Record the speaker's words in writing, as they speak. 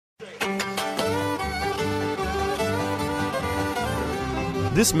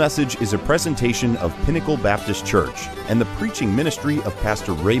This message is a presentation of Pinnacle Baptist Church and the preaching ministry of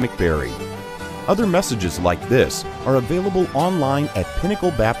Pastor Ray McBarry. Other messages like this are available online at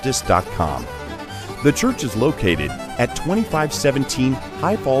pinnaclebaptist.com. The church is located at 2517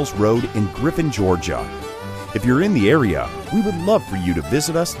 High Falls Road in Griffin, Georgia. If you're in the area, we would love for you to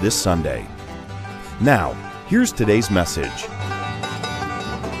visit us this Sunday. Now, here's today's message.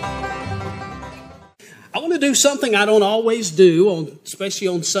 I want to do something I don't always do, especially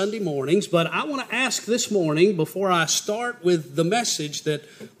on Sunday mornings, but I want to ask this morning, before I start with the message that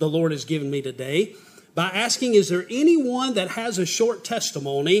the Lord has given me today, by asking, is there anyone that has a short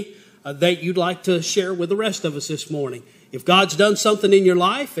testimony that you'd like to share with the rest of us this morning? If God's done something in your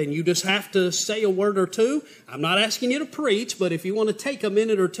life and you just have to say a word or two, I'm not asking you to preach, but if you want to take a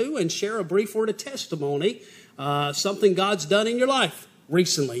minute or two and share a brief word of testimony, something God's done in your life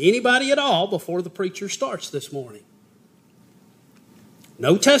recently. Anybody at all before the preacher starts this morning?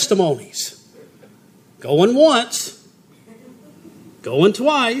 No testimonies. Going once. Going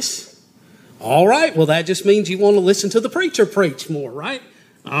twice. All right, well, that just means you want to listen to the preacher preach more, right?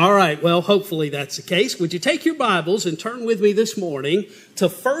 All right, well, hopefully that's the case. Would you take your Bibles and turn with me this morning to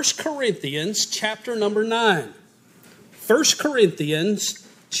 1 Corinthians chapter number 9. 1 Corinthians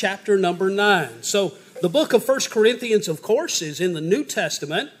chapter number 9. So the book of 1 Corinthians, of course, is in the New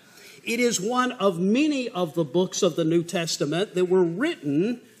Testament. It is one of many of the books of the New Testament that were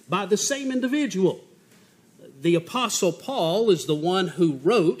written by the same individual. The Apostle Paul is the one who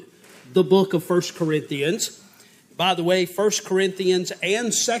wrote the book of 1 Corinthians. By the way, 1 Corinthians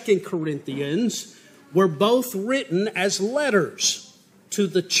and 2 Corinthians were both written as letters to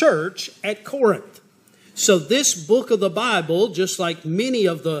the church at Corinth. So this book of the Bible, just like many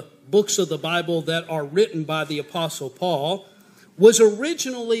of the books of the Bible that are written by the Apostle Paul, was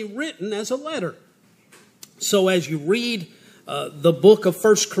originally written as a letter. So as you read the book of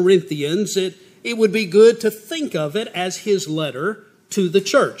 1 Corinthians, it would be good to think of it as his letter to the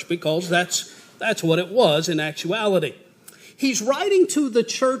church, because that's what it was in actuality. He's writing to the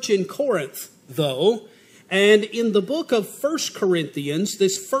church in Corinth, though, and in the book of 1 Corinthians,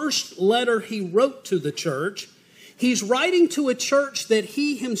 this first letter he wrote to the church, he's writing to a church that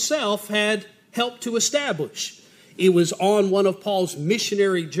he himself had helped to establish. It was on one of Paul's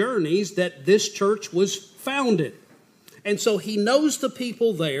missionary journeys that this church was founded. And so he knows the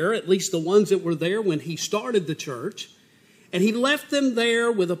people there, at least the ones that were there when he started the church. And he left them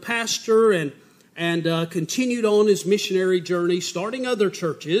there with a pastor and continued on his missionary journey, starting other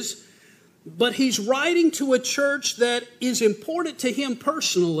churches. But he's writing to a church that is important to him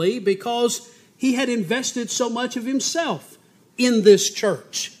personally because he had invested so much of himself in this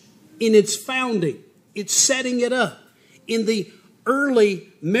church, in its founding, its setting it up. In the early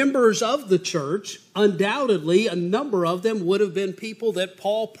members of the church, undoubtedly a number of them would have been people that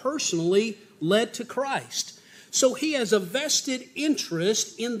Paul personally led to Christ. So he has a vested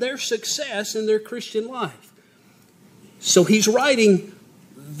interest in their success in their Christian life. So he's writing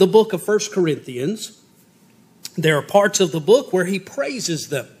the book of 1 Corinthians. There are parts of the book where he praises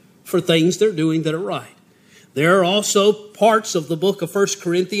them for things they're doing that are right. There are also parts of the book of 1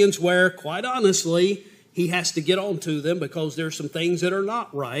 Corinthians where, quite honestly, he has to get on to them because there are some things that are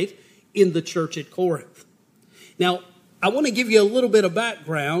not right in the church at Corinth. Now, I want to give you a little bit of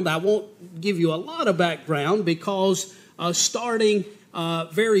background. I won't give you a lot of background because starting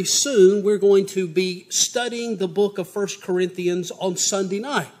very soon, we're going to be studying the book of 1 Corinthians on Sunday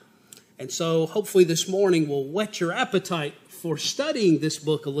night. And so hopefully this morning will whet your appetite for studying this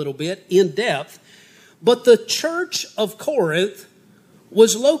book a little bit in depth. But the church of Corinth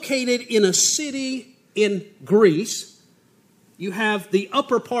was located in a city in Greece. You have the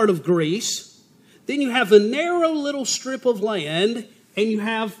upper part of Greece. Then you have a narrow little strip of land, and you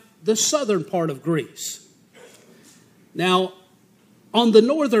have the southern part of Greece. Now, on the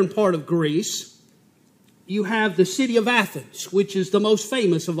northern part of Greece, you have the city of Athens, which is the most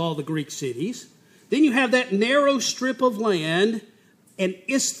famous of all the Greek cities. Then you have that narrow strip of land, an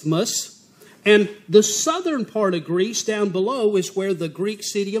isthmus, and the southern part of Greece down below is where the Greek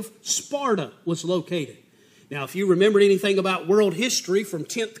city of Sparta was located. Now, if you remember anything about world history from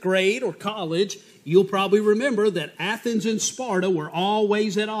 10th grade or college, you'll probably remember that Athens and Sparta were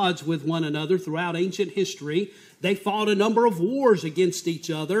always at odds with one another throughout ancient history. They fought a number of wars against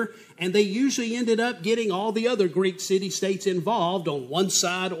each other, and they usually ended up getting all the other Greek city-states involved on one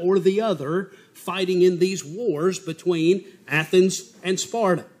side or the other, fighting in these wars between Athens and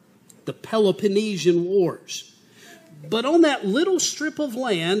Sparta, the Peloponnesian Wars. But on that little strip of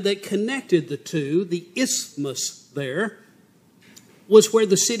land that connected the two, the isthmus there, was where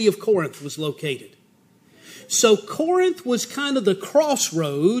the city of Corinth was located. So Corinth was kind of the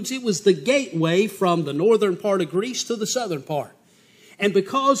crossroads. It was the gateway from the northern part of Greece to the southern part. And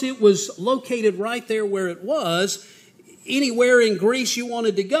because it was located right there where it was, anywhere in Greece you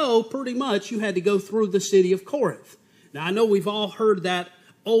wanted to go, pretty much you had to go through the city of Corinth. Now, I know we've all heard that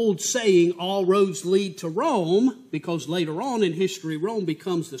old saying, all roads lead to Rome, because later on in history, Rome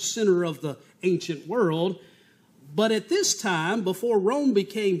becomes the center of the ancient world. But at this time, before Rome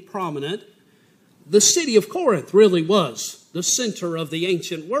became prominent, the city of Corinth really was the center of the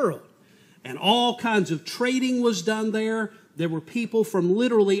ancient world. And all kinds of trading was done there. There were people from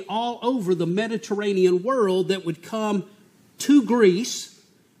literally all over the Mediterranean world that would come to Greece,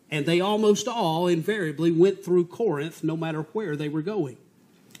 and they almost all invariably went through Corinth no matter where they were going.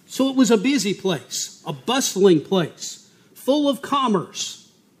 So it was a busy place, a bustling place, full of commerce,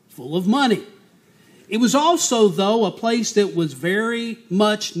 full of money. It was also, though, a place that was very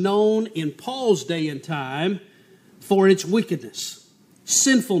much known in Paul's day and time for its wickedness,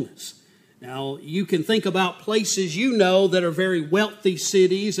 sinfulness. Now, you can think about places you know that are very wealthy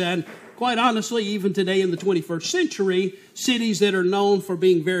cities, and quite honestly, even today in the 21st century, cities that are known for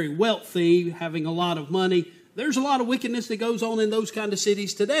being very wealthy, having a lot of money. There's a lot of wickedness that goes on in those kind of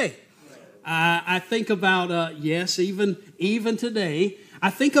cities today. I think about, even today, I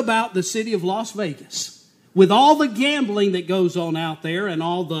think about the city of Las Vegas. With all the gambling that goes on out there and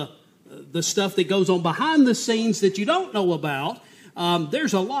all the stuff that goes on behind the scenes that you don't know about,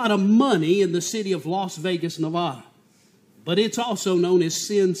 there's a lot of money in the city of Las Vegas, Nevada. But it's also known as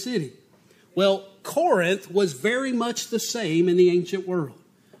Sin City. Well, Corinth was very much the same in the ancient world.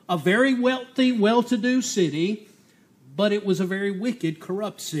 A very wealthy, well-to-do city, but it was a very wicked,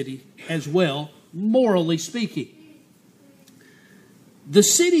 corrupt city as well, morally speaking. The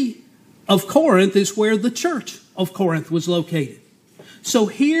city of Corinth is where the church of Corinth was located. So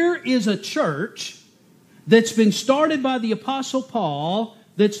here is a church that's been started by the Apostle Paul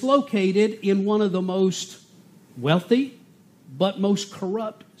that's located in one of the most wealthy but most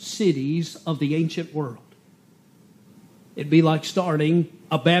corrupt cities of the ancient world. It'd be like starting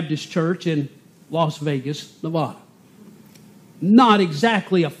a Baptist church in Las Vegas, Nevada. Not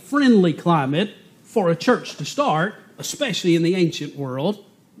exactly a friendly climate for a church to start, especially in the ancient world.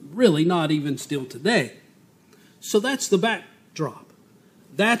 Really not even still today. So that's the backdrop.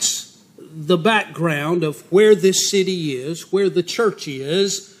 That's the background of where this city is, where the church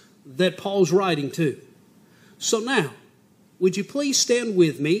is that Paul's writing to. So now, would you please stand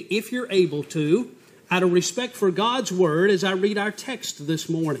with me, if you're able to, out of respect for God's Word, as I read our text this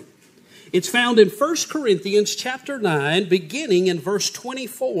morning. It's found in 1 Corinthians chapter 9, beginning in verse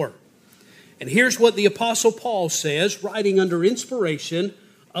 24. And here's what the Apostle Paul says, writing under inspiration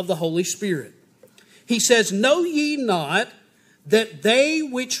of the Holy Spirit. He says, "Know ye not that they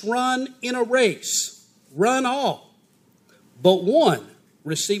which run in a race run all, but one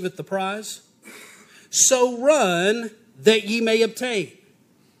receiveth the prize? So run that ye may obtain.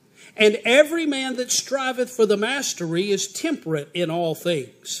 And every man that striveth for the mastery is temperate in all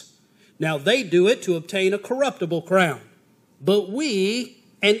things. Now they do it to obtain a corruptible crown, but we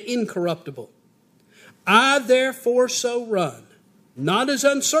an incorruptible. I therefore so run, not as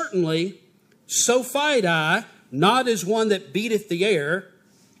uncertainly, so fight I, not as one that beateth the air,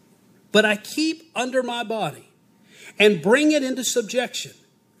 but I keep under my body, and bring it into subjection,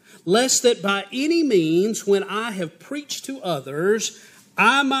 lest that by any means, when I have preached to others,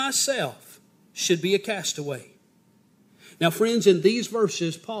 I myself should be a castaway." Now, friends, in these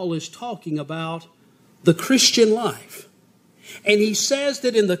verses, Paul is talking about the Christian life. And he says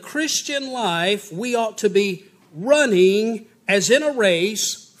that in the Christian life, we ought to be running as in a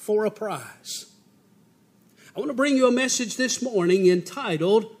race for a prize. I want to bring you a message this morning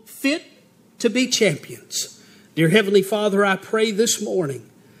entitled, Fit to be Champions. Dear Heavenly Father, I pray this morning,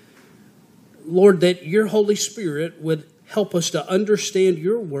 Lord, that your Holy Spirit would help us to understand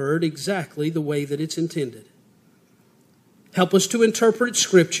your word exactly the way that it's intended. Help us to interpret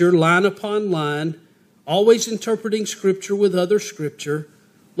Scripture line upon line, always interpreting Scripture with other Scripture.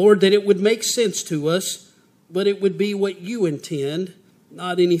 Lord, that it would make sense to us, but it would be what you intend,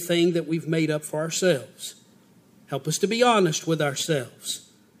 not anything that we've made up for ourselves. Help us to be honest with ourselves,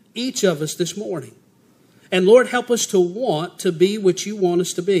 each of us this morning. And Lord, help us to want to be what you want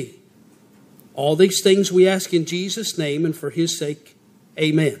us to be. All these things we ask in Jesus' name and for his sake,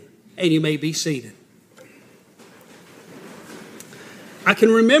 amen. And you may be seated. I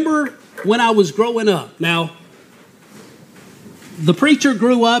can remember when I was growing up. Now, the preacher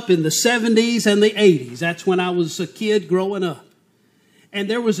grew up in the 70s and the 80s. That's when I was a kid growing up. And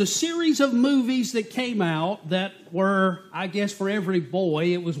there was a series of movies that came out that were, I guess for every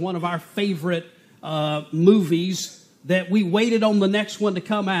boy, it was one of our favorite movies that we waited on the next one to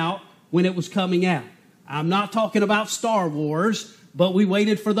come out when it was coming out. I'm not talking about Star Wars, but we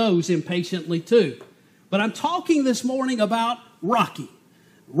waited for those impatiently too. But I'm talking this morning about Rocky.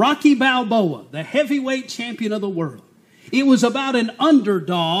 Rocky Balboa, the heavyweight champion of the world. It was about an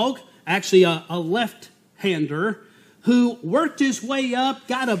underdog, actually a left-hander, who worked his way up,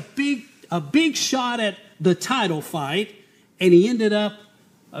 got a big shot at the title fight, and he ended up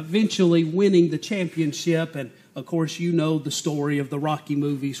eventually winning the championship. And, of course, you know the story of the Rocky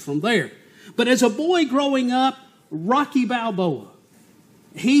movies from there. But as a boy growing up, Rocky Balboa,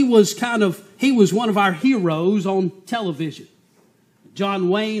 he was one of our heroes on television. John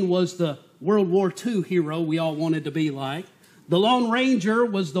Wayne was the World War II hero we all wanted to be like. The Lone Ranger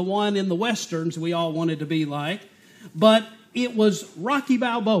was the one in the Westerns we all wanted to be like. But it was Rocky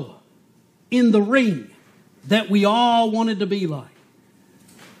Balboa in the ring that we all wanted to be like.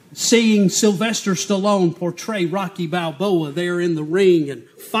 Seeing Sylvester Stallone portray Rocky Balboa there in the ring and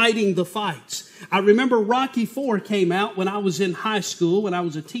fighting the fights. I remember Rocky IV came out when I was in high school, when I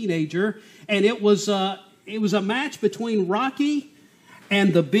was a teenager, and it was a match between Rocky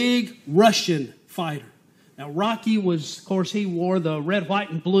and the big Russian fighter. Now, Rocky was, of course, he wore the red, white,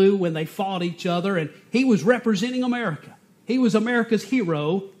 and blue when they fought each other, and he was representing America. He was America's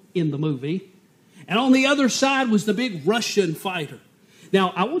hero in the movie. And on the other side was the big Russian fighter.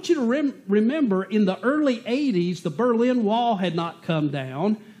 Now, I want you to remember, in the early 80s, the Berlin Wall had not come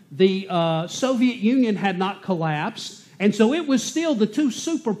down. The Soviet Union had not collapsed. And so it was still the two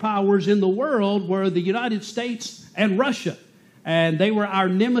superpowers in the world were the United States and Russia. And they were our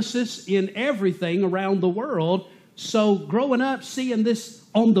nemesis in everything around the world. So growing up, seeing this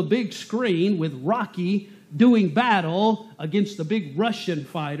on the big screen with Rocky doing battle against the big Russian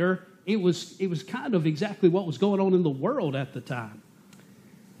fighter, it was kind of exactly what was going on in the world at the time.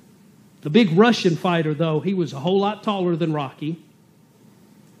 The big Russian fighter, though, he was a whole lot taller than Rocky.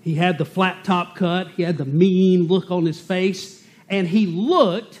 He had the flat top cut. He had the mean look on his face. And he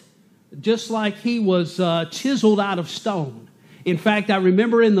looked just like he was chiseled out of stone. In fact, I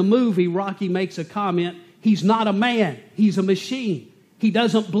remember in the movie, Rocky makes a comment, he's not a man, he's a machine. He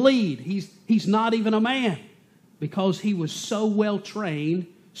doesn't bleed. He's not even a man. Because he was so well trained,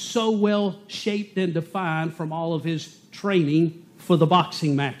 so well shaped and defined from all of his training for the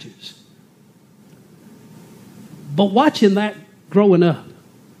boxing matches. But watching that growing up,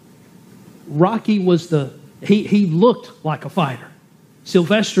 Rocky was he looked like a fighter.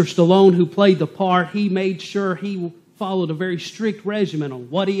 Sylvester Stallone, who played the part, he made sure he followed a very strict regimen on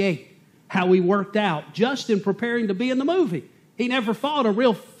what he ate, how he worked out, just in preparing to be in the movie. He never fought a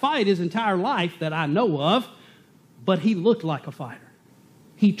real fight his entire life that I know of, but he looked like a fighter.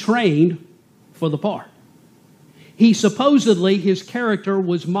 He trained for the part. He supposedly, his character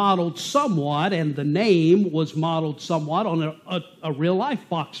was modeled somewhat, and the name was modeled somewhat on a real-life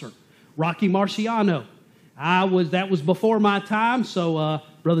boxer, Rocky Marciano. That was before my time, so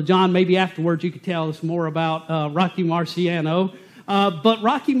Brother John, maybe afterwards you could tell us more about Rocky Marciano. But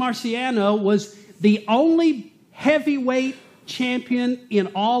Rocky Marciano was the only heavyweight champion in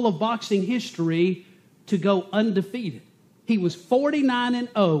all of boxing history to go undefeated. He was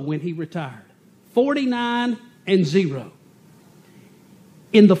 49-0 when he retired. 49-0.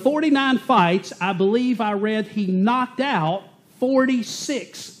 In the 49 fights, I believe I read he knocked out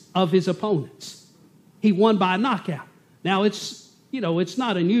 46 of his opponents. He won by a knockout. Now, it's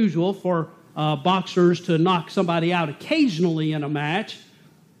not unusual for boxers to knock somebody out occasionally in a match,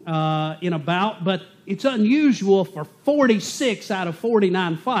 in a bout, but it's unusual for 46 out of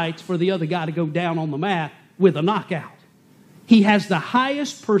 49 fights for the other guy to go down on the mat with a knockout. He has the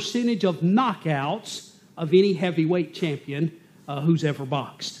highest percentage of knockouts of any heavyweight champion who's ever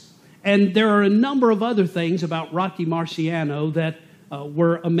boxed. And there are a number of other things about Rocky Marciano that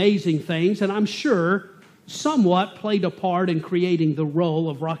were amazing things, and I'm sure somewhat played a part in creating the role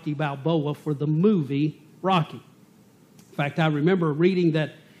of Rocky Balboa for the movie Rocky. In fact, I remember reading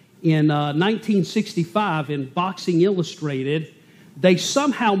that in 1965 in Boxing Illustrated, they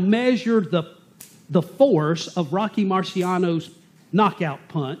somehow measured the force of Rocky Marciano's knockout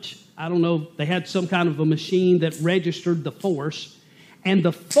punch. I don't know, they had some kind of a machine that registered the force, and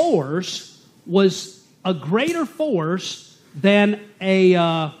the force was a greater force than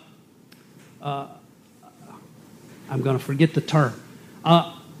I'm going to forget the term,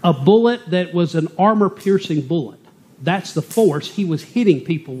 a bullet that was an armor-piercing bullet. That's the force he was hitting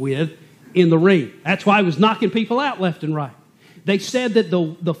people with in the ring. That's why he was knocking people out left and right. They said that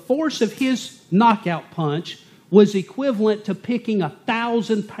the force of his knockout punch was equivalent to picking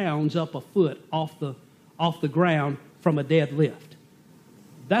 1,000 pounds up a foot off the ground from a deadlift.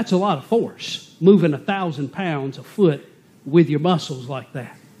 That's a lot of force. moving 1,000 pounds a foot with your muscles like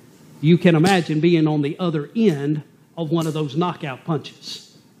that. You can imagine being on the other end of one of those knockout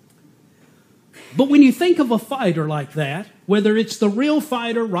punches. But when you think of a fighter like that, whether it's the real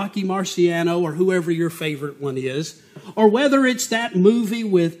fighter, Rocky Marciano, or whoever your favorite one is, or whether it's that movie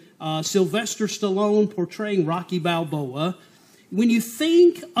with Sylvester Stallone portraying Rocky Balboa, when you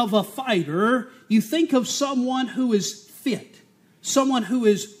think of a fighter, you think of someone who is fit, someone who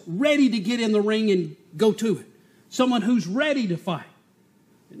is ready to get in the ring and go to it, someone who's ready to fight.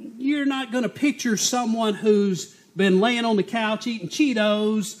 You're not going to picture someone who's been laying on the couch eating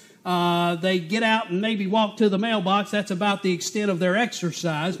Cheetos. They get out and maybe walk to the mailbox. That's about the extent of their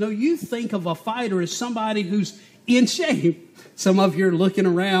exercise. No, you think of a fighter as somebody who's in shape. Some of you are looking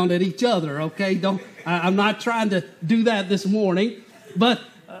around at each other, okay? I'm not trying to do that this morning. But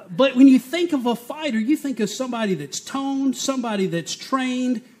when you think of a fighter, you think of somebody that's toned, somebody that's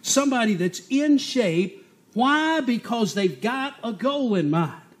trained, somebody that's in shape. Why? Because they've got a goal in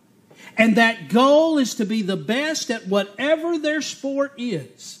mind. And that goal is to be the best at whatever their sport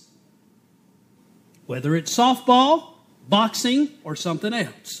is. Whether it's softball, boxing, or something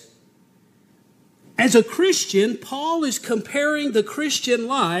else. As a Christian, Paul is comparing the Christian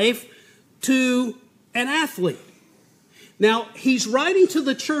life to an athlete. Now, he's writing to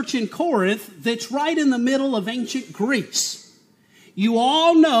the church in Corinth that's right in the middle of ancient Greece. You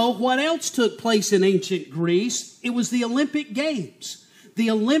all know what else took place in ancient Greece. It was the Olympic Games. The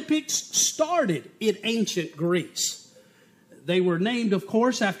Olympics started in ancient Greece. They were named, of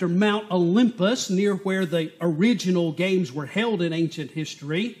course, after Mount Olympus, near where the original games were held in ancient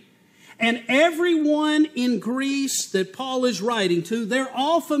history. And everyone in Greece that Paul is writing to, they're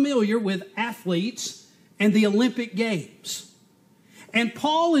all familiar with athletes and the Olympic Games. And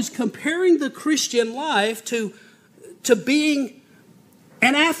Paul is comparing the Christian life to being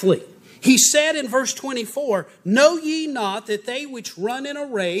an athlete. He said in verse 24, "Know ye not that they which run in a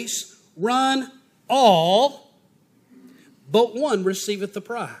race run all, but one receiveth the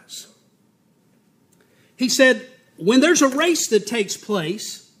prize." He said, when there's a race that takes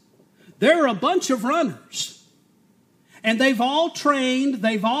place, there are a bunch of runners. And they've all trained,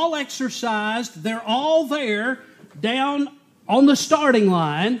 they've all exercised, they're all there down on the starting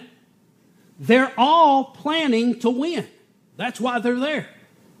line. They're all planning to win. That's why they're there.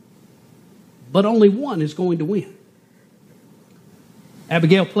 But only one is going to win.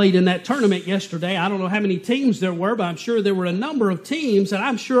 Abigail played in that tournament yesterday. I don't know how many teams there were, but I'm sure there were a number of teams, and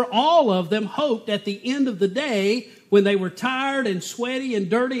I'm sure all of them hoped at the end of the day, when they were tired and sweaty and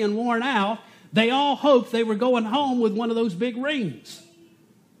dirty and worn out, they all hoped they were going home with one of those big rings.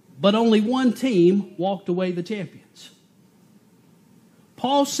 But only one team walked away the champions.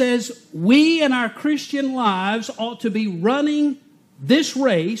 Paul says we in our Christian lives ought to be running this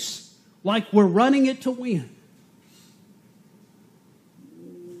race like we're running it to win.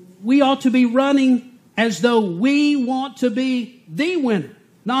 We ought to be running as though we want to be the winner.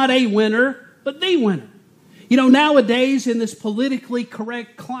 Not a winner, but the winner. You know, nowadays in this politically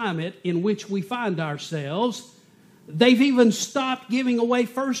correct climate in which we find ourselves, they've even stopped giving away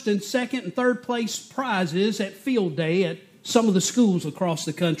first and second and third place prizes at field day at some of the schools across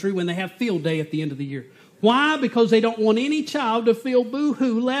the country when they have field day at the end of the year. Why? Because they don't want any child to feel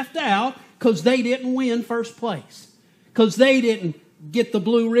boo-hoo, left out, because they didn't win first place, because they didn't get the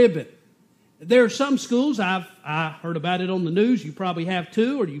blue ribbon. There are some schools, I heard about it on the news, you probably have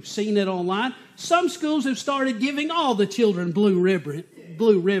too, or you've seen it online. Some schools have started giving all the children blue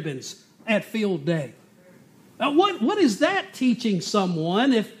ribbons at field day. Now, what is that teaching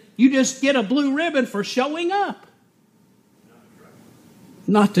someone if you just get a blue ribbon for showing up?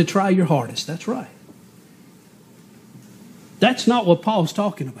 Not to try your hardest, that's right. That's not what Paul's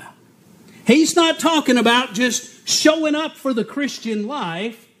talking about. He's not talking about just showing up for the Christian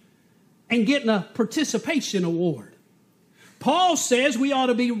life and getting a participation award. Paul says we ought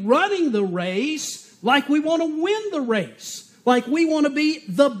to be running the race like we want to win the race, like we want to be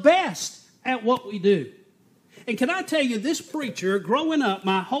the best at what we do. And can I tell you, this preacher, growing up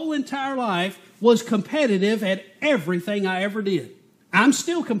my whole entire life, was competitive at everything I ever did. I'm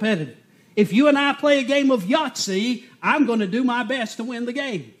still competitive. If you and I play a game of Yahtzee, I'm going to do my best to win the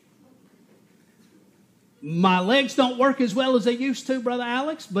game. My legs don't work as well as they used to, Brother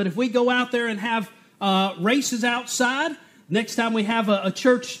Alex, but if we go out there and have races outside, next time we have a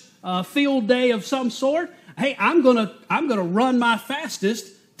church field day of some sort, hey, I'm gonna run my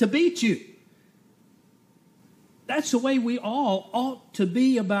fastest to beat you. That's the way we all ought to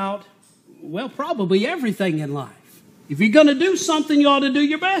be about, well, probably everything in life. If you're going to do something, you ought to do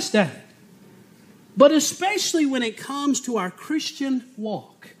your best at it. But especially when it comes to our Christian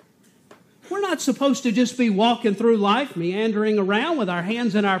walk, We're not supposed to just be walking through life, meandering around with our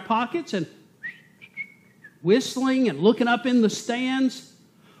hands in our pockets and whistling and looking up in the stands.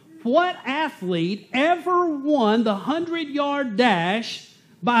 What athlete ever won the 100-yard dash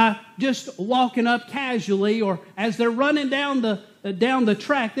by just walking up casually, or as they're running down the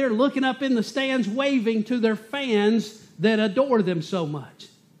track, they're looking up in the stands waving to their fans that adore them so much?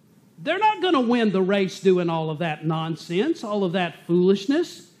 They're not going to win the race doing all of that nonsense, all of that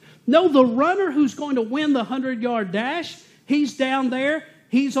foolishness. No, the runner who's going to win the 100-yard dash, he's down there,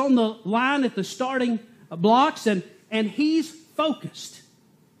 he's on the line at the starting blocks, and he's focused.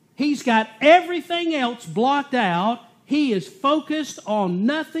 He's got everything else blocked out. He is focused on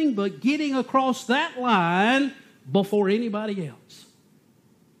nothing but getting across that line before anybody else.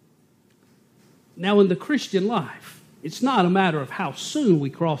 Now, in the Christian life, it's not a matter of how soon we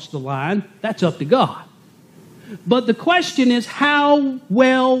cross the line. That's up to God. But the question is how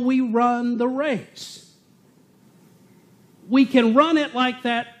well we run the race. We can run it like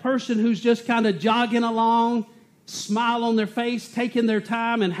that person who's just kind of jogging along, smile on their face, taking their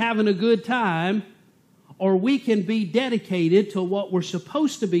time and having a good time. Or we can be dedicated to what we're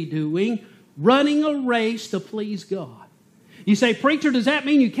supposed to be doing, running a race to please God. You say, preacher, does that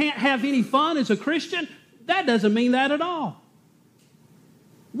mean you can't have any fun as a Christian? That doesn't mean that at all.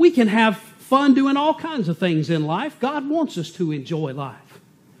 We can have fun doing all kinds of things in life. God wants us to enjoy life.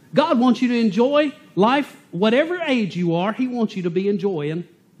 God wants you to enjoy life, whatever age you are. He wants you to be enjoying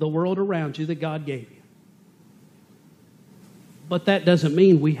the world around you that God gave you. But that doesn't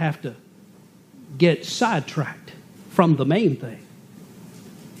mean we have to get sidetracked from the main thing.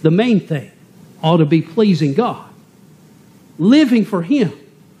 The main thing ought to be pleasing God, living for Him,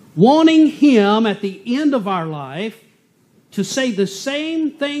 wanting Him at the end of our life to say the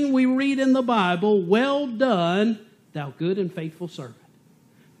same thing we read in the Bible, well done, thou good and faithful servant.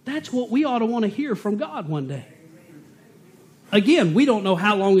 That's what we ought to want to hear from God one day. Again, we don't know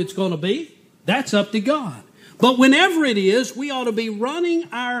how long it's going to be. That's up to God. But whenever it is, we ought to be running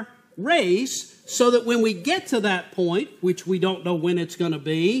our race so that when we get to that point, which we don't know when it's going to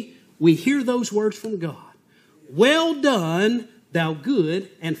be, we hear those words from God. Well done, thou good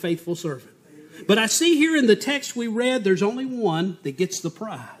and faithful servant. But I see here in the text we read, there's only one that gets the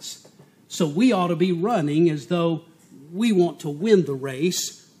prize. So we ought to be running as though we want to win the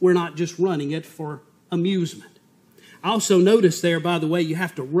race. We're not just running it for amusement. I also notice there, by the way, you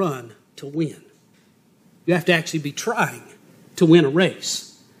have to run to win. You have to actually be trying to win a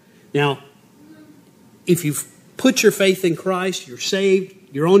race. Now, if you've put your faith in Christ, you're saved,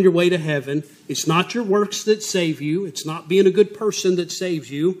 you're on your way to heaven. It's not your works that save you. It's not being a good person that saves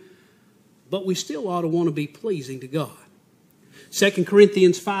you. But we still ought to want to be pleasing to God. 2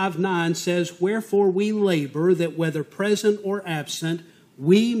 Corinthians 5:9 says, wherefore we labor that whether present or absent,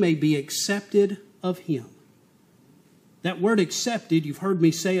 we may be accepted of Him. That word accepted, you've heard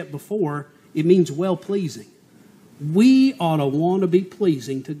me say it before, it means well-pleasing. We ought to want to be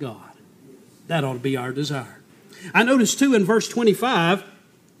pleasing to God. That ought to be our desire. I notice too in verse 25,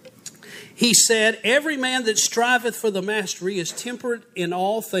 he said, every man that striveth for the mastery is temperate in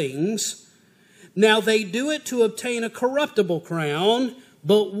all things. Now they do it to obtain a corruptible crown,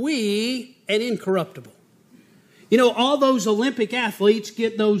 but we an incorruptible. You know, all those Olympic athletes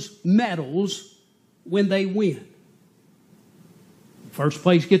get those medals when they win. First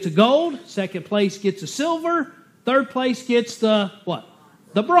place gets a gold, second place gets a silver, third place gets the what?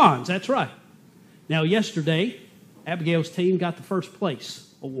 The bronze, that's right. Now yesterday, Abigail's team got the first place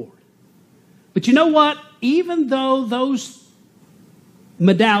award. But you know what? Even though those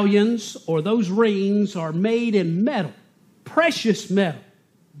medallions or those rings are made in metal, precious metal,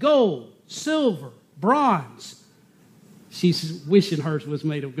 gold, silver, bronze. She's wishing hers was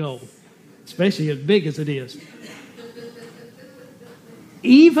made of gold, especially as big as it is.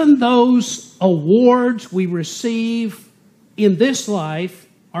 Even those awards we receive in this life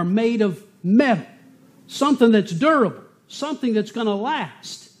are made of metal, something that's durable, something that's going to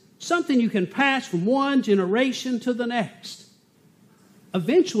last, something you can pass from one generation to the next.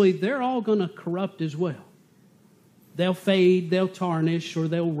 Eventually, they're all going to corrupt as well. They'll fade, they'll tarnish, or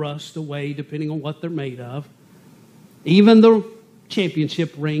they'll rust away, depending on what they're made of. Even the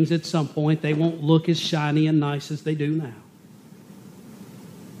championship rings, at some point, they won't look as shiny and nice as they do now.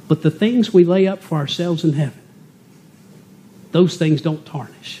 But the things we lay up for ourselves in heaven, those things don't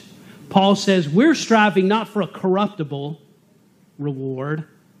tarnish. Paul says we're striving not for a corruptible reward,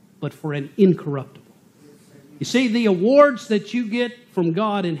 but for an incorruptible. You see, the awards that you get from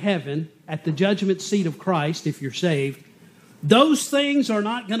God in heaven at the judgment seat of Christ, if you're saved, those things are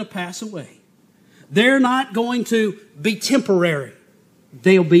not going to pass away. They're not going to be temporary.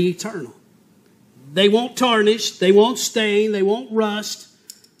 They'll be eternal. They won't tarnish. They won't stain. They won't rust.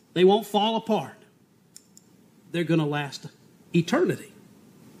 They won't fall apart. They're going to last eternity.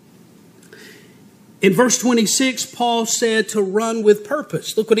 In verse 26, Paul said to run with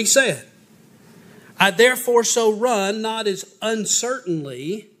purpose. Look what he said. I therefore so run, not as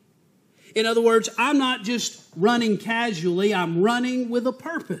uncertainly. In other words, I'm not just running casually. I'm running with a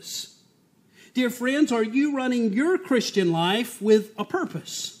purpose. Dear friends, are you running your Christian life with a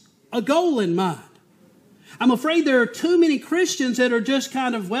purpose, a goal in mind? I'm afraid there are too many Christians that are just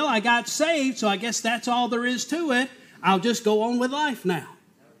kind of, well, I got saved, so I guess that's all there is to it. I'll just go on with life now.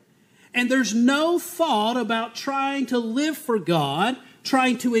 And there's no thought about trying to live for God,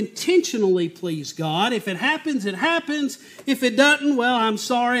 trying to intentionally please God. If it happens, it happens. If it doesn't, well, I'm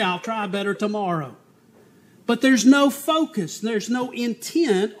sorry, I'll try better tomorrow. But there's no focus, there's no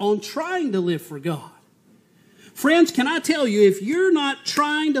intent on trying to live for God. Friends, can I tell you, if you're not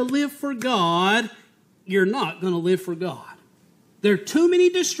trying to live for God, you're not going to live for God. There are too many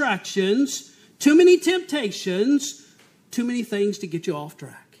distractions, too many temptations, too many things to get you off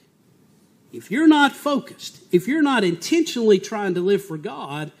track. If you're not focused, if you're not intentionally trying to live for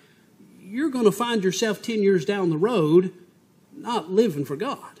God, you're going to find yourself 10 years down the road not living for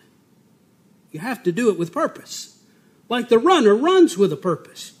God. You have to do it with purpose. Like the runner runs with a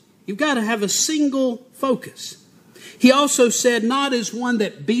purpose. You've got to have a single focus. He also said, not as one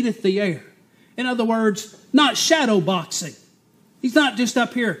that beateth the air. In other words, not shadow boxing. He's not just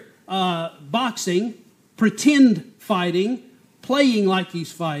up here boxing, pretend fighting, playing like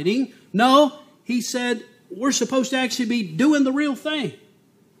he's fighting. No, he said we're supposed to actually be doing the real thing.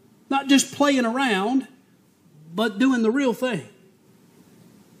 Not just playing around, but doing the real thing.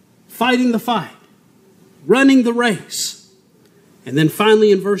 Fighting the fight, running the race. And then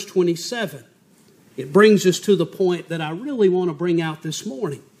finally in verse 27, it brings us to the point that I really want to bring out this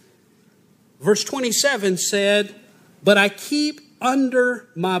morning. Verse 27 said, but I keep under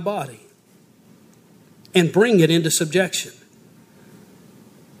my body and bring it into subjection.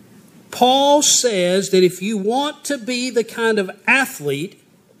 Paul says that if you want to be the kind of athlete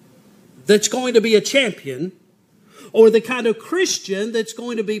that's going to be a champion, or the kind of Christian that's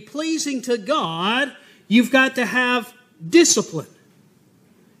going to be pleasing to God, you've got to have discipline.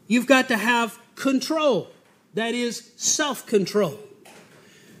 You've got to have control. That is self-control.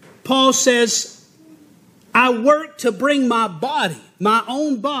 Paul says, I work to bring my body, my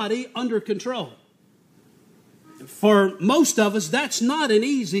own body, under control. For most of us, that's not an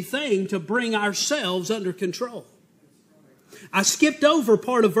easy thing to bring ourselves under control. I skipped over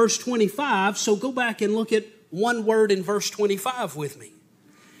part of verse 25, so go back and look at one word in verse 25 with me.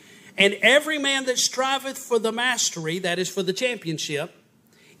 And every man that striveth for the mastery, that is for the championship,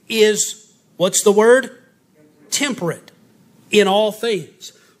 is, what's the word? Temperate in all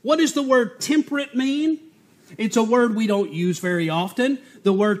things. What does the word temperate mean? It's a word we don't use very often.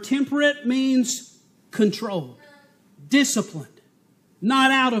 The word temperate means controlled, disciplined,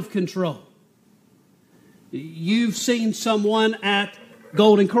 not out of control. You've seen someone at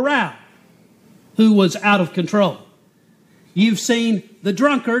Golden Corral who was out of control. You've seen the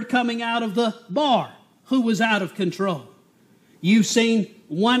drunkard coming out of the bar who was out of control. You've seen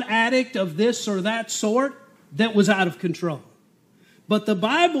one addict of this or that sort that was out of control. But the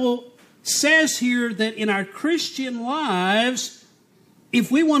Bible says here that in our Christian lives,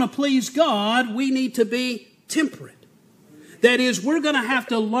 if we want to please God, we need to be temperate. That is, we're going to have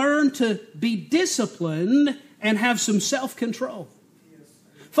to learn to be disciplined and have some self-control.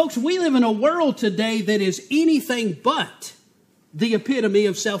 Folks, we live in a world today that is anything but the epitome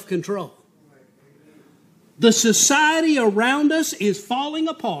of self-control. The society around us is falling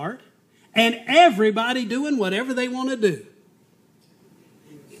apart and everybody doing whatever they want to do.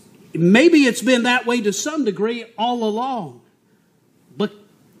 Maybe it's been that way to some degree all along. But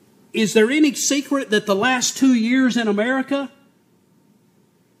is there any secret that the last 2 years in America,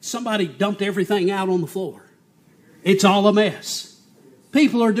 somebody dumped everything out on the floor? It's all a mess.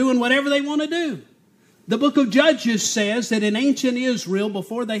 People are doing whatever they want to do. The book of Judges says that in ancient Israel,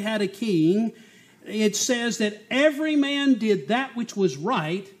 before they had a king, it says that every man did that which was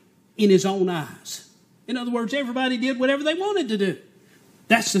right in his own eyes. In other words, everybody did whatever they wanted to do.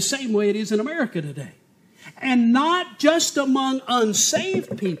 That's the same way it is in America today. And not just among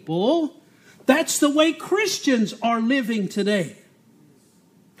unsaved people, that's the way Christians are living today.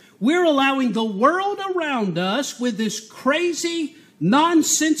 We're allowing the world around us with this crazy,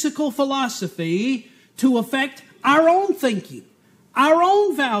 nonsensical philosophy to affect our own thinking, our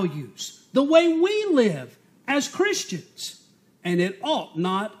own values, the way we live as Christians. And it ought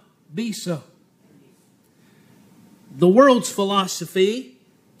not be so. The world's philosophy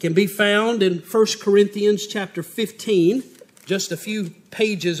can be found in 1 Corinthians chapter 15, just a few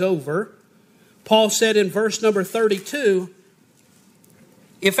pages over. Paul said in verse number 32,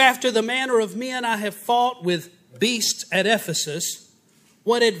 "If after the manner of men I have fought with beasts at Ephesus,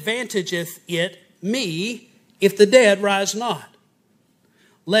 what advantageth it me if the dead rise not?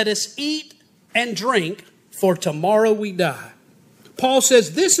 Let us eat and drink, for tomorrow we die." Paul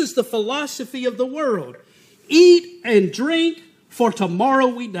says this is the philosophy of the world. Eat and drink, for tomorrow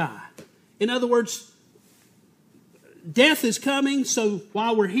we die. In other words, death is coming, so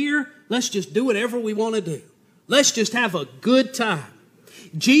while we're here, let's just do whatever we want to do. Let's just have a good time.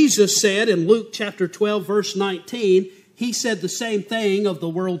 Jesus said in Luke chapter 12, verse 19, he said the same thing of the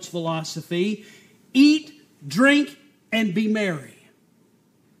world's philosophy. Eat, drink, and be merry.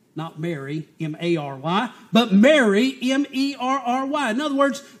 Not Mary, M-A-R-Y, but Mary, M-E-R-R-Y. In other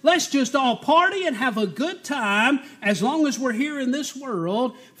words, let's just all party and have a good time as long as we're here in this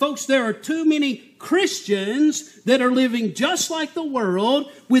world. Folks, there are too many Christians that are living just like the world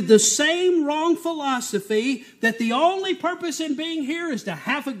with the same wrong philosophy that the only purpose in being here is to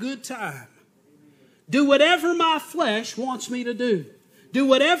have a good time. Do whatever my flesh wants me to do. Do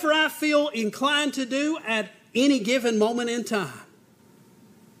whatever I feel inclined to do at any given moment in time.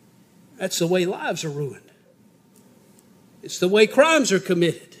 That's the way lives are ruined. It's the way crimes are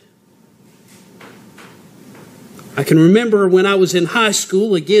committed. I can remember when I was in high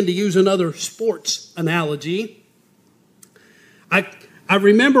school, again to use another sports analogy, I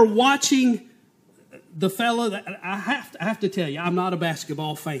remember watching the fella that I have to tell you, I'm not a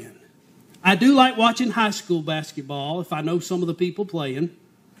basketball fan. I do like watching high school basketball if I know some of the people playing.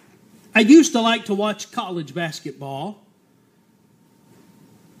 I used to like to watch college basketball.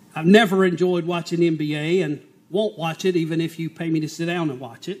 I've never enjoyed watching NBA and won't watch it even if you pay me to sit down and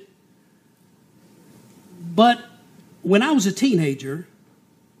watch it. But when I was a teenager,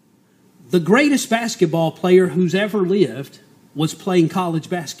 the greatest basketball player who's ever lived was playing college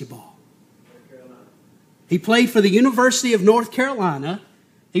basketball. He played for the University of North Carolina.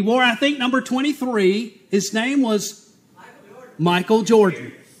 He wore, I think, number 23. His name was Michael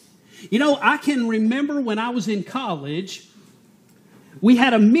Jordan. You know, I can remember when I was in college, we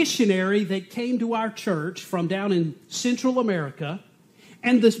had a missionary that came to our church from down in Central America.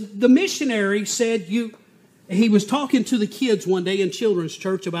 And the missionary said, he was talking to the kids one day in children's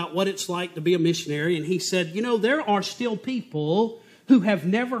church about what it's like to be a missionary. And he said, you know, there are still people who have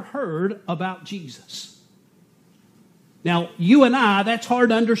never heard about Jesus. Now, you and I, that's hard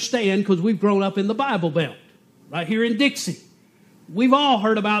to understand because we've grown up in the Bible Belt, right here in Dixie. We've all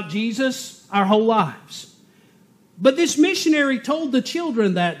heard about Jesus our whole lives. But this missionary told the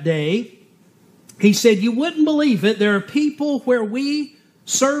children that day, he said, you wouldn't believe it, there are people where we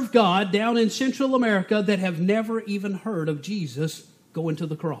serve God down in Central America that have never even heard of Jesus going to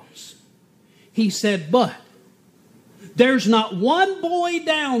the cross. He said, but there's not one boy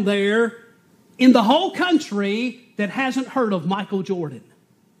down there in the whole country that hasn't heard of Michael Jordan.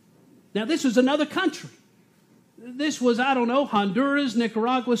 Now, this was another country. This was, I don't know, Honduras,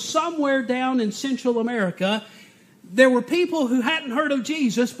 Nicaragua, somewhere down in Central America. There were people who hadn't heard of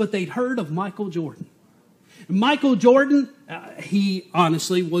Jesus, but they'd heard of Michael Jordan. Michael Jordan, he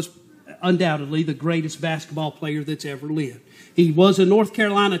honestly was undoubtedly the greatest basketball player that's ever lived. He was a North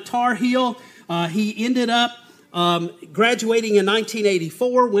Carolina Tar Heel. He ended up graduating in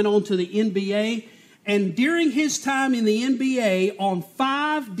 1984, went on to the NBA. And during his time in the NBA, on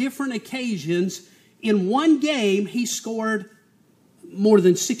 5 different occasions, in one game, he scored more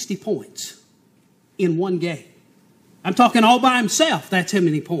than 60 points in one game. I'm talking all by himself. That's how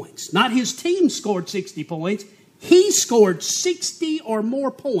many points. Not his team scored 60 points. He scored 60 or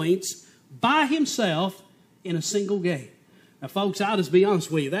more points by himself in a single game. Now, folks, I'll just be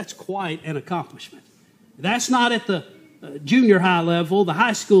honest with you. That's quite an accomplishment. That's not at the junior high level, the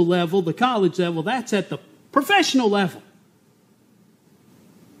high school level, the college level. That's at the professional level.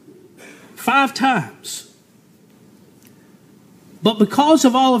 5 times. But because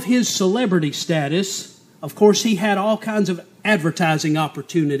of all of his celebrity status, of course, he had all kinds of advertising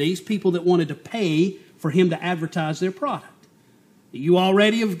opportunities, people that wanted to pay for him to advertise their product. You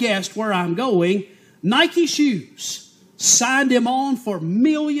already have guessed where I'm going. Nike shoes signed him on for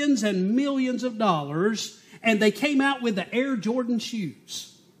millions and millions of dollars, and they came out with the Air Jordan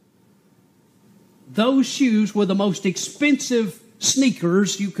shoes. Those shoes were the most expensive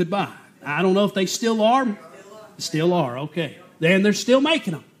sneakers you could buy. I don't know if they still are. Still are, okay. And they're still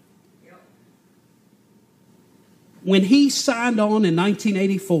making them. When he signed on in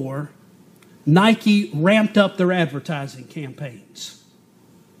 1984, Nike ramped up their advertising campaigns.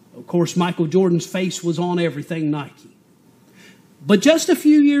 Of course, Michael Jordan's face was on everything Nike. But just a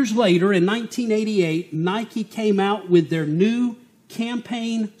few years later, in 1988, Nike came out with their new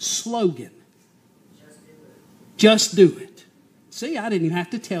campaign slogan. Just do it. See, I didn't even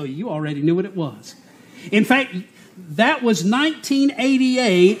have to tell you. You already knew what it was. In fact, that was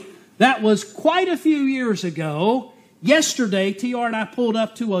 1988. That was quite a few years ago. Yesterday, TR and I pulled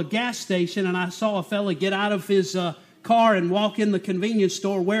up to a gas station, and I saw a fella get out of his car and walk in the convenience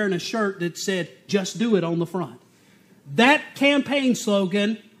store wearing a shirt that said, "Just do it" on the front. That campaign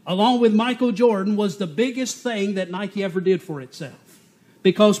slogan, along with Michael Jordan, was the biggest thing that Nike ever did for itself.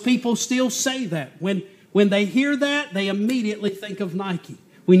 Because people still say that. When they hear that, they immediately think of Nike.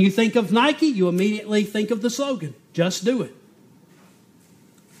 When you think of Nike, you immediately think of the slogan, "Just do it."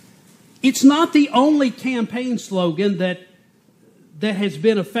 It's not the only campaign slogan that has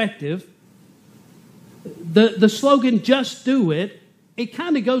been effective. The slogan, "Just do it," it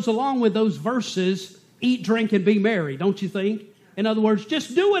kind of goes along with those verses, "Eat, drink, and be merry," don't you think? In other words,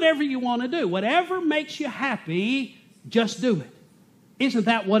 just do whatever you want to do. Whatever makes you happy, just do it. Isn't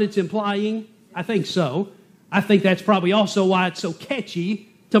that what it's implying? I think so. I think that's probably also why it's so catchy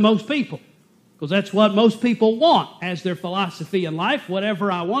to most people. Because that's what most people want as their philosophy in life.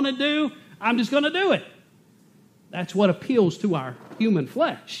 Whatever I want to do, I'm just going to do it. That's what appeals to our human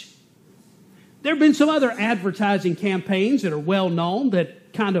flesh. There have been some other advertising campaigns that are well known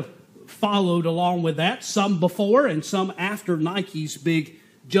that kind of followed along with that. Some before and some after Nike's big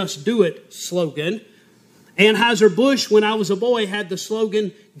 "Just Do It" slogan. Anheuser-Busch, when I was a boy, had the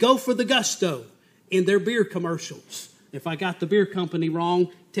slogan, "Go for the gusto," in their beer commercials. If I got the beer company wrong,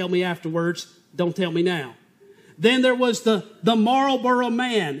 tell me afterwards. Don't tell me now. Then there was the Marlboro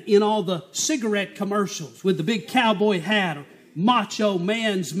Man in all the cigarette commercials with the big cowboy hat, or macho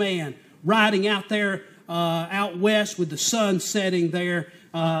man's man riding out there out west with the sun setting there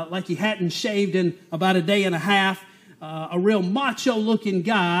like he hadn't shaved in about a day and a half. A real macho-looking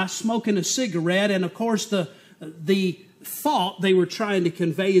guy smoking a cigarette. And, of course, the thought they were trying to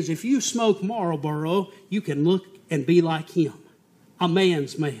convey is if you smoke Marlboro, you can look and be like him, a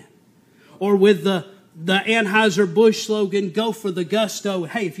man's man. Or with the Anheuser-Busch slogan, "Go for the gusto."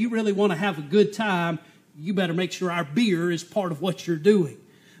 Hey, if you really want to have a good time, you better make sure our beer is part of what you're doing.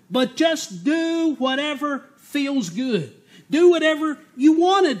 But just do whatever feels good. Do whatever you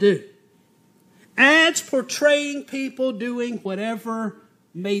want to do. Ads portraying people doing whatever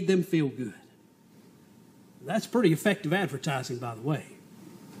made them feel good. That's pretty effective advertising, by the way.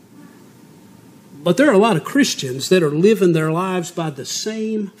 But there are a lot of Christians that are living their lives by the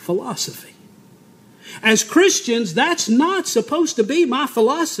same philosophy. As Christians, that's not supposed to be my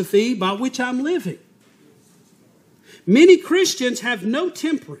philosophy by which I'm living. Many Christians have no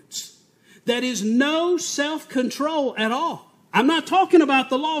temperance. That is, no self-control at all. I'm not talking about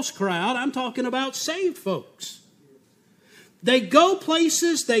the lost crowd. I'm talking about saved folks. They go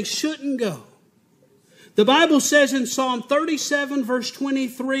places they shouldn't go. The Bible says in Psalm 37, verse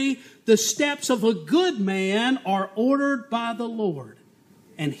 23, "The steps of a good man are ordered by the Lord,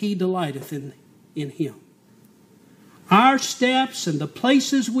 and he delighteth in him." Our steps and the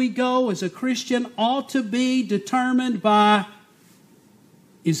places we go as a Christian ought to be determined by,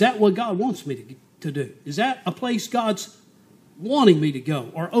 is that what God wants me to do? Is that a place God's wanting me to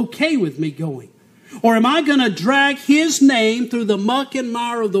go or okay with me going? Or am I going to drag His name through the muck and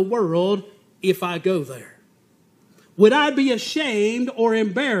mire of the world if I go there? Would I be ashamed or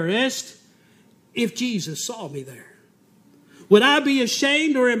embarrassed if Jesus saw me there? Would I be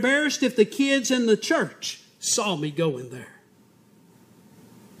ashamed or embarrassed if the kids in the church saw me going there?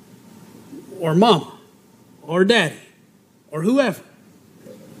 Or mama, or daddy, or whoever.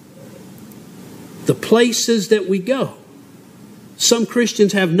 The places that we go. Some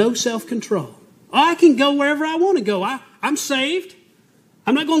Christians have no self-control. I can go wherever I want to go. I'm saved.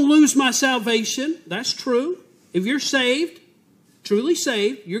 I'm not going to lose my salvation. That's true. If you're saved, truly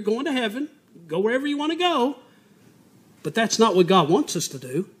saved, you're going to heaven. Go wherever you want to go. But that's not what God wants us to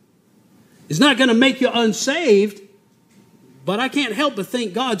do. It's not going to make you unsaved. But I can't help but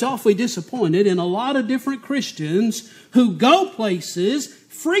think God's awfully disappointed in a lot of different Christians who go places,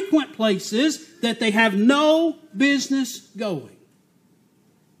 frequent places, that they have no business going.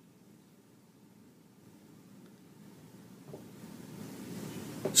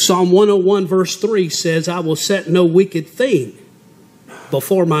 Psalm 101 verse 3 says, "I will set no wicked thing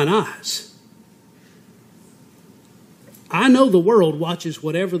before mine eyes." I know the world watches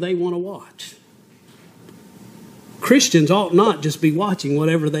whatever they want to watch. Christians ought not just be watching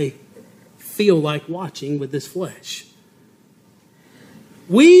whatever they feel like watching with this flesh.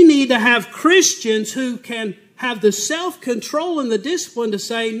 We need to have Christians who can have the self-control and the discipline to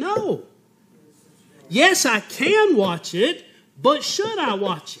say, no. Yes, I can watch it, But should I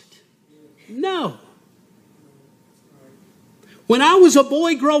watch it? No. When I was a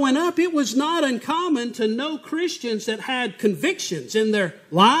boy growing up, it was not uncommon to know Christians that had convictions in their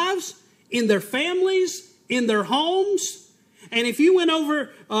lives, in their families, in their homes. And if you went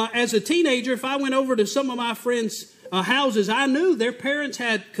over, as a teenager, if I went over to some of my friends' houses, I knew their parents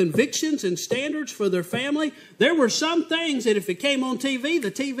had convictions and standards for their family. There were some things that if it came on TV,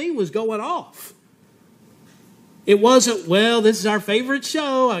 the TV was going off. It wasn't, well, this is our favorite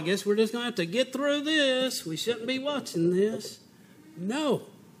show. I guess we're just going to have to get through this. We shouldn't be watching this. No.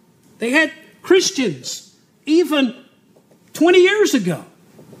 They had Christians, even 20 years ago,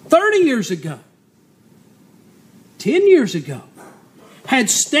 30 years ago, 10 years ago, had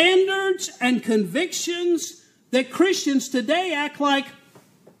standards and convictions that Christians today act like,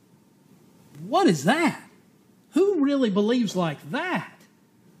 what is that? Who really believes like that?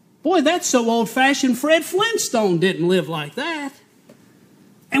 Boy, that's so old-fashioned, Fred Flintstone didn't live like that.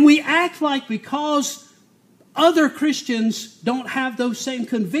 And we act like because other Christians don't have those same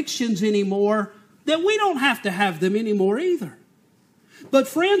convictions anymore, that we don't have to have them anymore either. But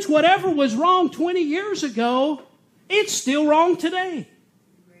friends, whatever was wrong 20 years ago, it's still wrong today.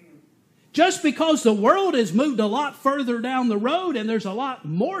 Just because the world has moved a lot further down the road and there's a lot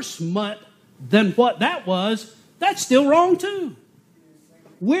more smut than what that was, that's still wrong too.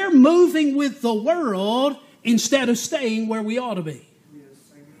 We're moving with the world instead of staying where we ought to be.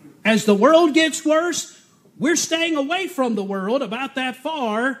 As the world gets worse, we're staying away from the world about that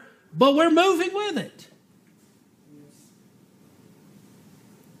far, but we're moving with it.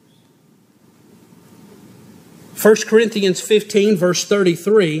 First Corinthians 15, verse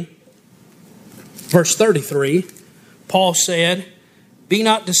 33, Paul said, "Be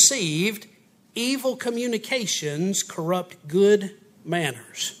not deceived, evil communications corrupt good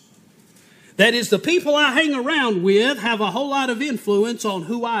manners." That is, the people I hang around with have a whole lot of influence on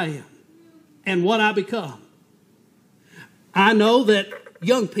who I am and what I become. I know that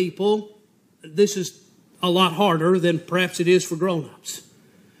young people, this is a lot harder than perhaps it is for grown-ups.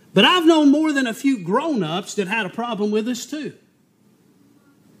 But I've known more than a few grown-ups that had a problem with this too.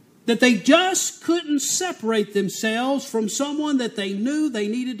 That they just couldn't separate themselves from someone that they knew they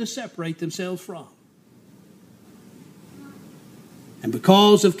needed to separate themselves from. And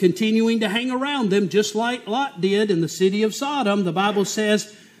because of continuing to hang around them, just like Lot did in the city of Sodom, the Bible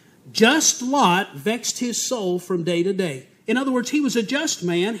says, just Lot vexed his soul from day to day. In other words, he was a just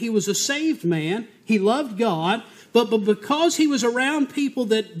man. He was a saved man. He loved God. But because he was around people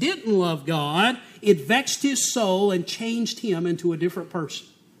that didn't love God, it vexed his soul and changed him into a different person.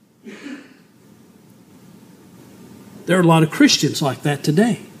 There are a lot of Christians like that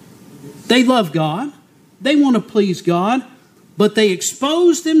today. They love God. They want to please God. But they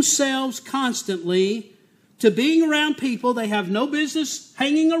expose themselves constantly to being around people they have no business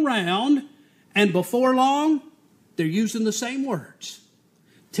hanging around. And before long, they're using the same words,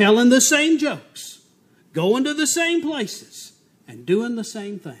 telling the same jokes, going to the same places, and doing the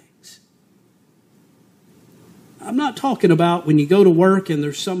same things. I'm not talking about when you go to work and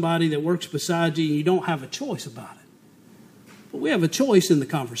there's somebody that works beside you and you don't have a choice about it. But we have a choice in the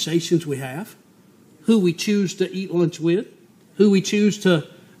conversations we have, who we choose to eat lunch with, who we choose to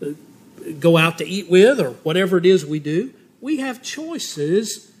go out to eat with, or whatever it is we do. We have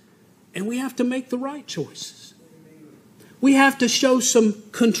choices, and we have to make the right choices. We have to show some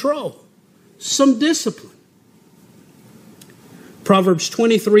control, some discipline. Proverbs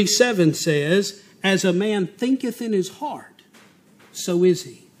 23:7 says, "As a man thinketh in his heart, so is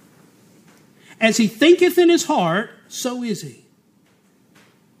he." As he thinketh in his heart, so is he.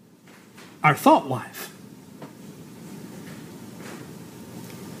 Our thought life.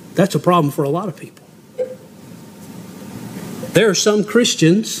 That's a problem for a lot of people. There are some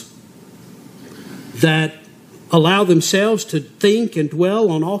Christians that allow themselves to think and dwell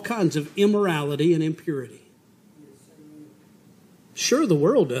on all kinds of immorality and impurity. Sure, the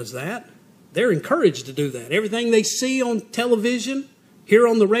world does that. They're encouraged to do that. Everything they see on television, hear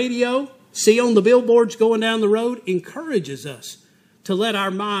on the radio, see on the billboards going down the road, encourages us to let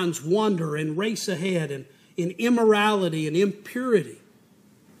our minds wander and race ahead in immorality and impurity.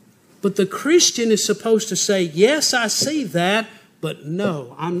 But the Christian is supposed to say, yes, I see that, but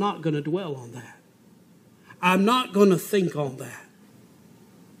no, I'm not going to dwell on that. I'm not going to think on that.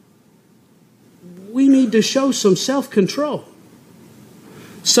 We need to show some self-control,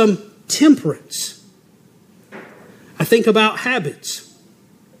 some temperance. I think about habits.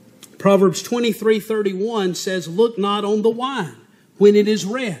 Proverbs 23:31 says, "Look not on the wine when it is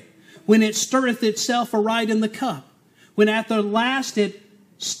red, when it stirreth itself aright in the cup, when at the last it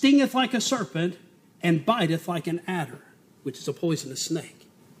stingeth like a serpent and biteth like an adder." which is a poisonous snake.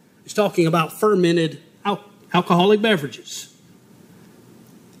 It's talking about fermented alcoholic beverages.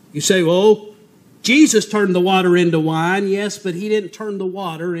 You say, well, Jesus turned the water into wine. Yes, but he didn't turn the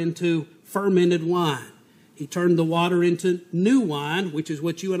water into fermented wine. He turned the water into new wine, which is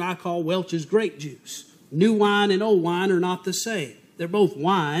what you and I call Welch's grape juice. New wine and old wine are not the same. They're both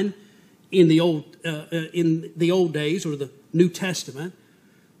wine in the old days or the New Testament.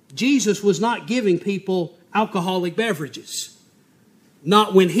 Jesus was not giving people alcoholic beverages.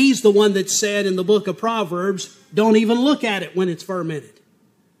 Not when he's the one that said in the book of Proverbs, don't even look at it when it's fermented.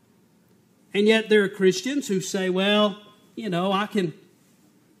 And yet there are Christians who say, well,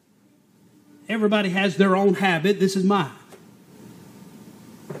 everybody has their own habit. This is mine.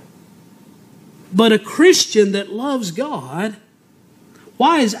 But a Christian that loves God,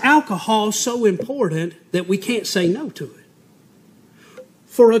 why is alcohol so important that we can't say no to it?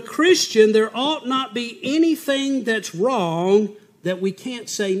 For a Christian, there ought not be anything that's wrong that we can't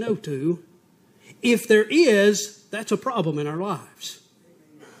say no to. If there is, that's a problem in our lives.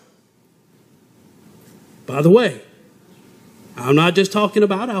 By the way, I'm not just talking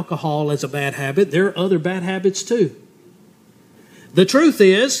about alcohol as a bad habit. There are other bad habits too. The truth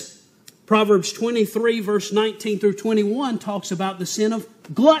is, Proverbs 23 verse 19 through 21 talks about the sin of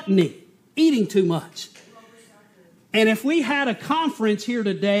gluttony, eating too much. And if we had a conference here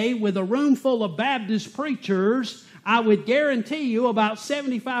today with a room full of Baptist preachers, I would guarantee you about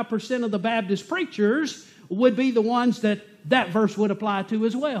 75% of the Baptist preachers would be the ones that verse would apply to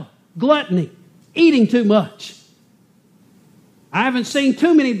as well. Gluttony, eating too much. I haven't seen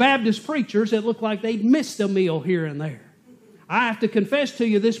too many Baptist preachers that look like they'd missed a meal here and there. I have to confess to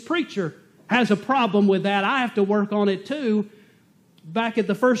you, this preacher has a problem with that. I have to work on it too. Back at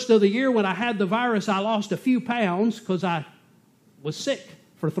the first of the year when I had the virus, I lost a few pounds because I was sick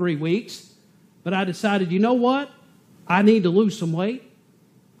for 3 weeks. But I decided, you know what? I need to lose some weight.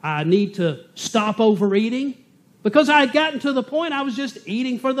 I need to stop overeating. Because I had gotten to the point I was just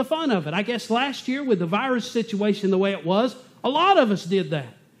eating for the fun of it. I guess last year with the virus situation the way it was, a lot of us did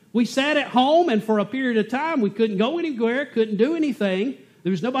that. We sat at home and for a period of time we couldn't go anywhere, couldn't do anything.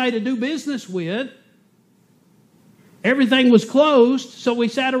 There was nobody to do business with. Everything was closed, so we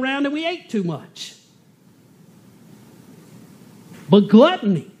sat around and we ate too much. But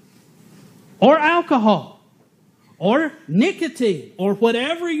gluttony, or alcohol, or nicotine, or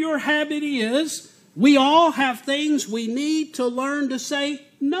whatever your habit is, we all have things we need to learn to say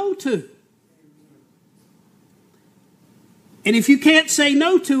no to. And if you can't say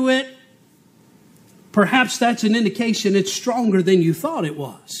no to it, perhaps that's an indication it's stronger than you thought it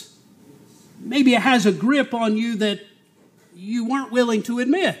was. Maybe it has a grip on you that you weren't willing to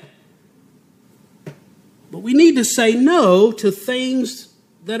admit. But we need to say no to things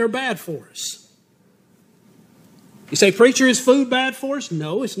that are bad for us. You say, preacher, is food bad for us?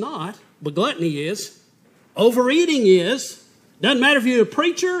 No, it's not. But gluttony is. Overeating is. Doesn't matter if you're a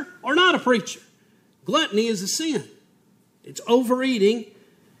preacher or not a preacher. Gluttony is a sin. It's overeating.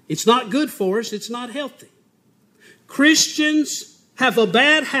 It's not good for us. It's not healthy. Christians have a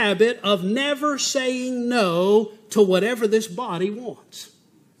bad habit of never saying no to whatever this body wants.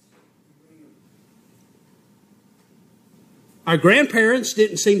 Our grandparents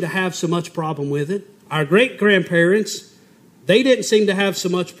didn't seem to have so much problem with it. Our great-grandparents, they didn't seem to have so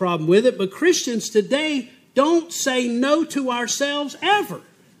much problem with it. But Christians today don't say no to ourselves ever.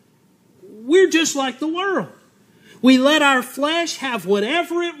 We're just like the world. We let our flesh have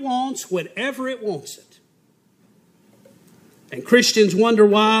whatever it wants, whenever it wants it. And Christians wonder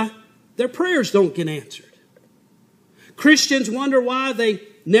why their prayers don't get answered. Christians wonder why they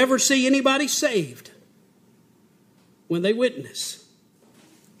never see anybody saved when they witness,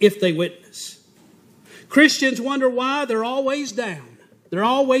 if they witness. Christians wonder why they're always down. They're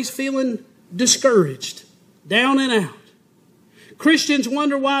always feeling discouraged, down and out. Christians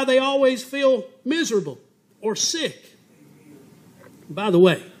wonder why they always feel miserable or sick. By the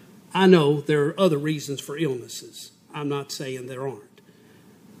way, I know there are other reasons for illnesses. I'm not saying there aren't.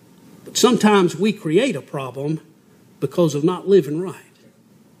 But sometimes we create a problem because of not living right.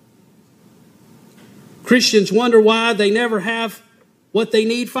 Christians wonder why they never have what they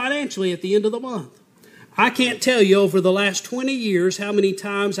need financially at the end of the month. I can't tell you over the last 20 years how many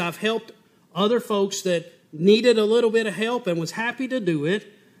times I've helped other folks that needed a little bit of help and was happy to do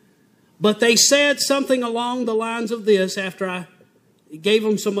it. But they said something along the lines of this after I gave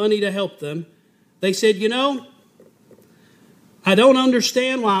them some money to help them. They said, you know, I don't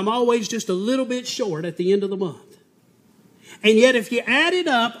understand why I'm always just a little bit short at the end of the month. And yet if you added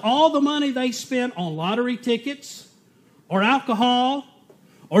up all the money they spent on lottery tickets or alcohol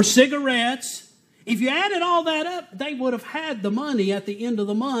or cigarettes, If you added all that up, they would have had the money at the end of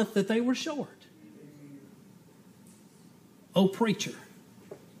the month that they were short. Oh, preacher,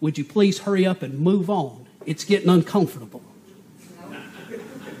 would you please hurry up and move on? It's getting uncomfortable.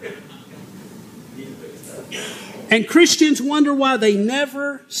 And Christians wonder why they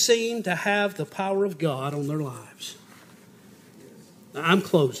never seem to have the power of God on their lives. Now, I'm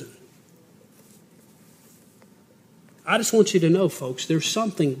closing. I just want you to know, folks, there's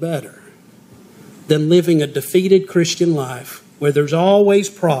something better than living a defeated Christian life where there's always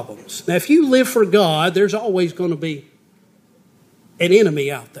problems. Now, if you live for God, there's always going to be an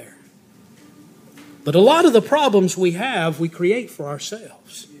enemy out there. But a lot of the problems we have, we create for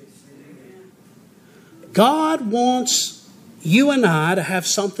ourselves. God wants you and I to have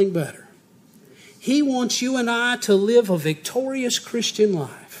something better. He wants you and I to live a victorious Christian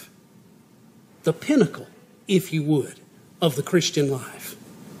life. The pinnacle, if you would, of the Christian life.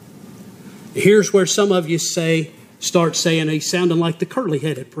 Here's where some of you start saying, he's sounding like the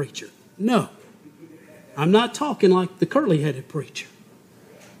curly-headed preacher. No, I'm not talking like the curly-headed preacher.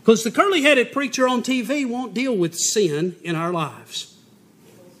 Because the curly-headed preacher on TV won't deal with sin in our lives.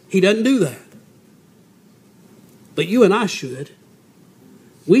 He doesn't do that. But you and I should.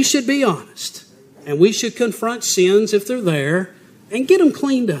 We should be honest. And we should confront sins if they're there and get them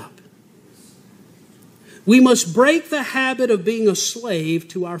cleaned up. We must break the habit of being a slave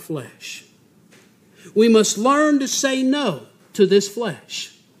to our flesh. We must learn to say no to this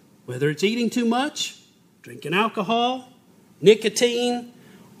flesh. Whether it's eating too much, drinking alcohol, nicotine,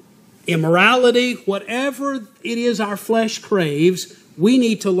 immorality, whatever it is our flesh craves, we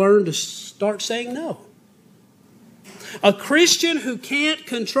need to learn to start saying no. A Christian who can't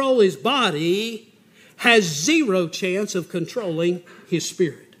control his body has zero chance of controlling his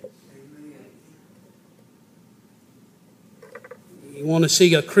spirit. You want to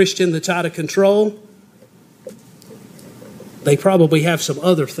see a Christian that's out of control? They probably have some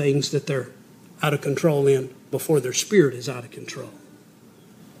other things that they're out of control in before their spirit is out of control.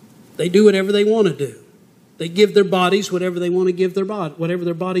 They do whatever they want to do. They give their bodies whatever they want to give their body, whatever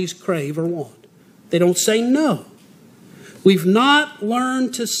their bodies crave or want. They don't say no. We've not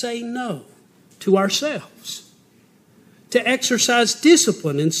learned to say no to ourselves, to exercise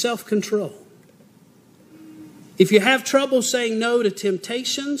discipline and self-control. If you have trouble saying no to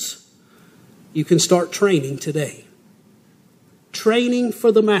temptations, you can start training today. Training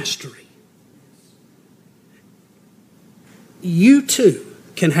for the mastery. You too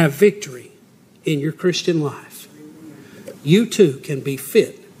can have victory in your Christian life. You too can be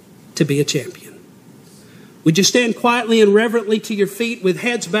fit to be a champion. Would you stand quietly and reverently to your feet with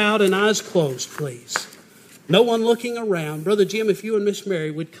heads bowed and eyes closed, please? No one looking around. Brother Jim, if you and Miss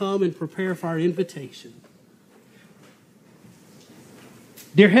Mary would come and prepare for our invitation.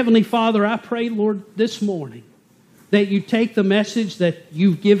 Dear Heavenly Father, I pray, Lord, this morning that you take the message that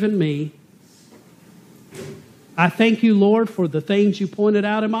you've given me. I thank you, Lord, for the things you pointed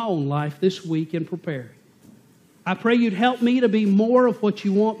out in my own life this week in preparing. I pray you'd help me to be more of what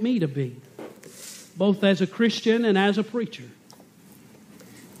you want me to be, both as a Christian and as a preacher.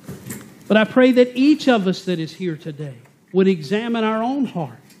 But I pray that each of us that is here today would examine our own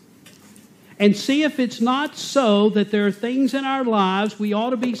heart and see if it's not so that there are things in our lives we ought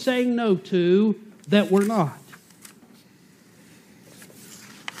to be saying no to that we're not.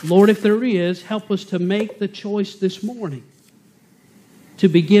 Lord, if there is, help us to make the choice this morning to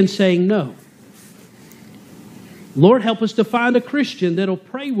begin saying no. Lord, help us to find a Christian that'll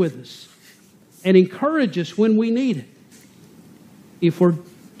pray with us and encourage us when we need it. If we're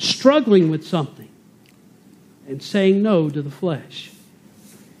struggling with something and saying no to the flesh.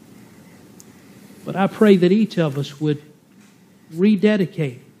 But I pray that each of us would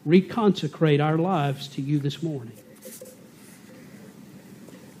rededicate, reconsecrate our lives to you this morning.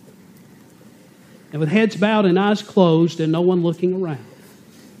 And with heads bowed and eyes closed and no one looking around,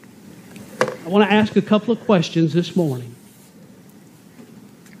 I want to ask a couple of questions this morning.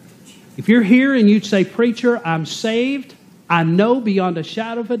 If you're here and you'd say, Preacher, I'm saved. I know beyond a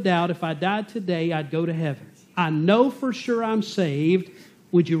shadow of a doubt if I died today, I'd go to heaven. I know for sure I'm saved.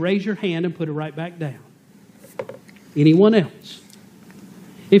 Would you raise your hand and put it right back down? Anyone else?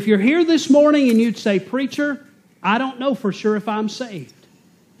 If you're here this morning and you'd say, Preacher, I don't know for sure if I'm saved.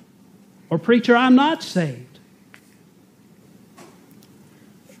 Or, Preacher, I'm not saved.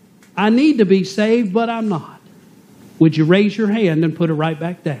 I need to be saved, but I'm not. Would you raise your hand and put it right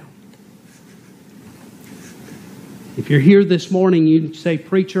back down? If you're here this morning, you say,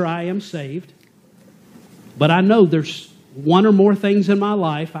 Preacher, I am saved, but I know there's one or more things in my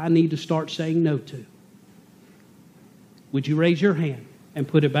life I need to start saying no to. Would you raise your hand and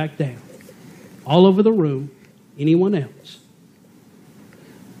put it back down? all over the room. Anyone else?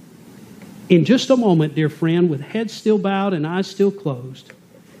 In just a moment, dear friend, with heads still bowed and eyes still closed,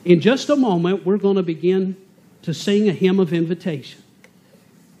 in just a moment, we're going to begin to sing a hymn of invitation.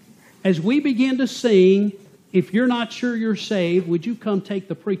 As we begin to sing, if you're not sure you're saved, would you come take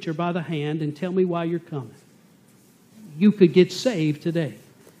the preacher by the hand and tell me why you're coming? You could get saved today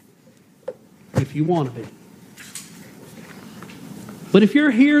if you want to be. But if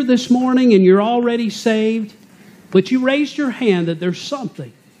you're here this morning and you're already saved, but you raised your hand that there's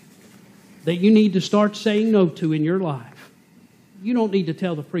something that you need to start saying no to in your life, you don't need to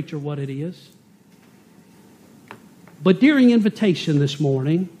tell the preacher what it is. But during invitation this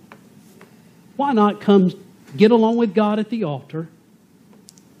morning, why not come get along with God at the altar,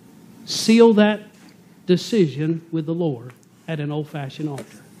 seal that decision with the Lord at an old-fashioned altar.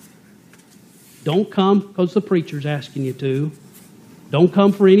 Don't come because the preacher's asking you to. Don't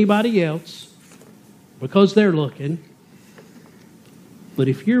come for anybody else because they're looking. But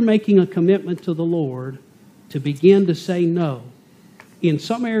if you're making a commitment to the Lord to begin to say no in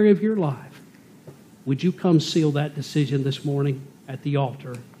some area of your life, would you come seal that decision this morning at the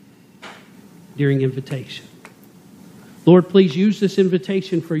altar during invitation? Lord, please use this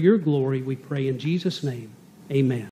invitation for your glory, we pray in Jesus' name. Amen.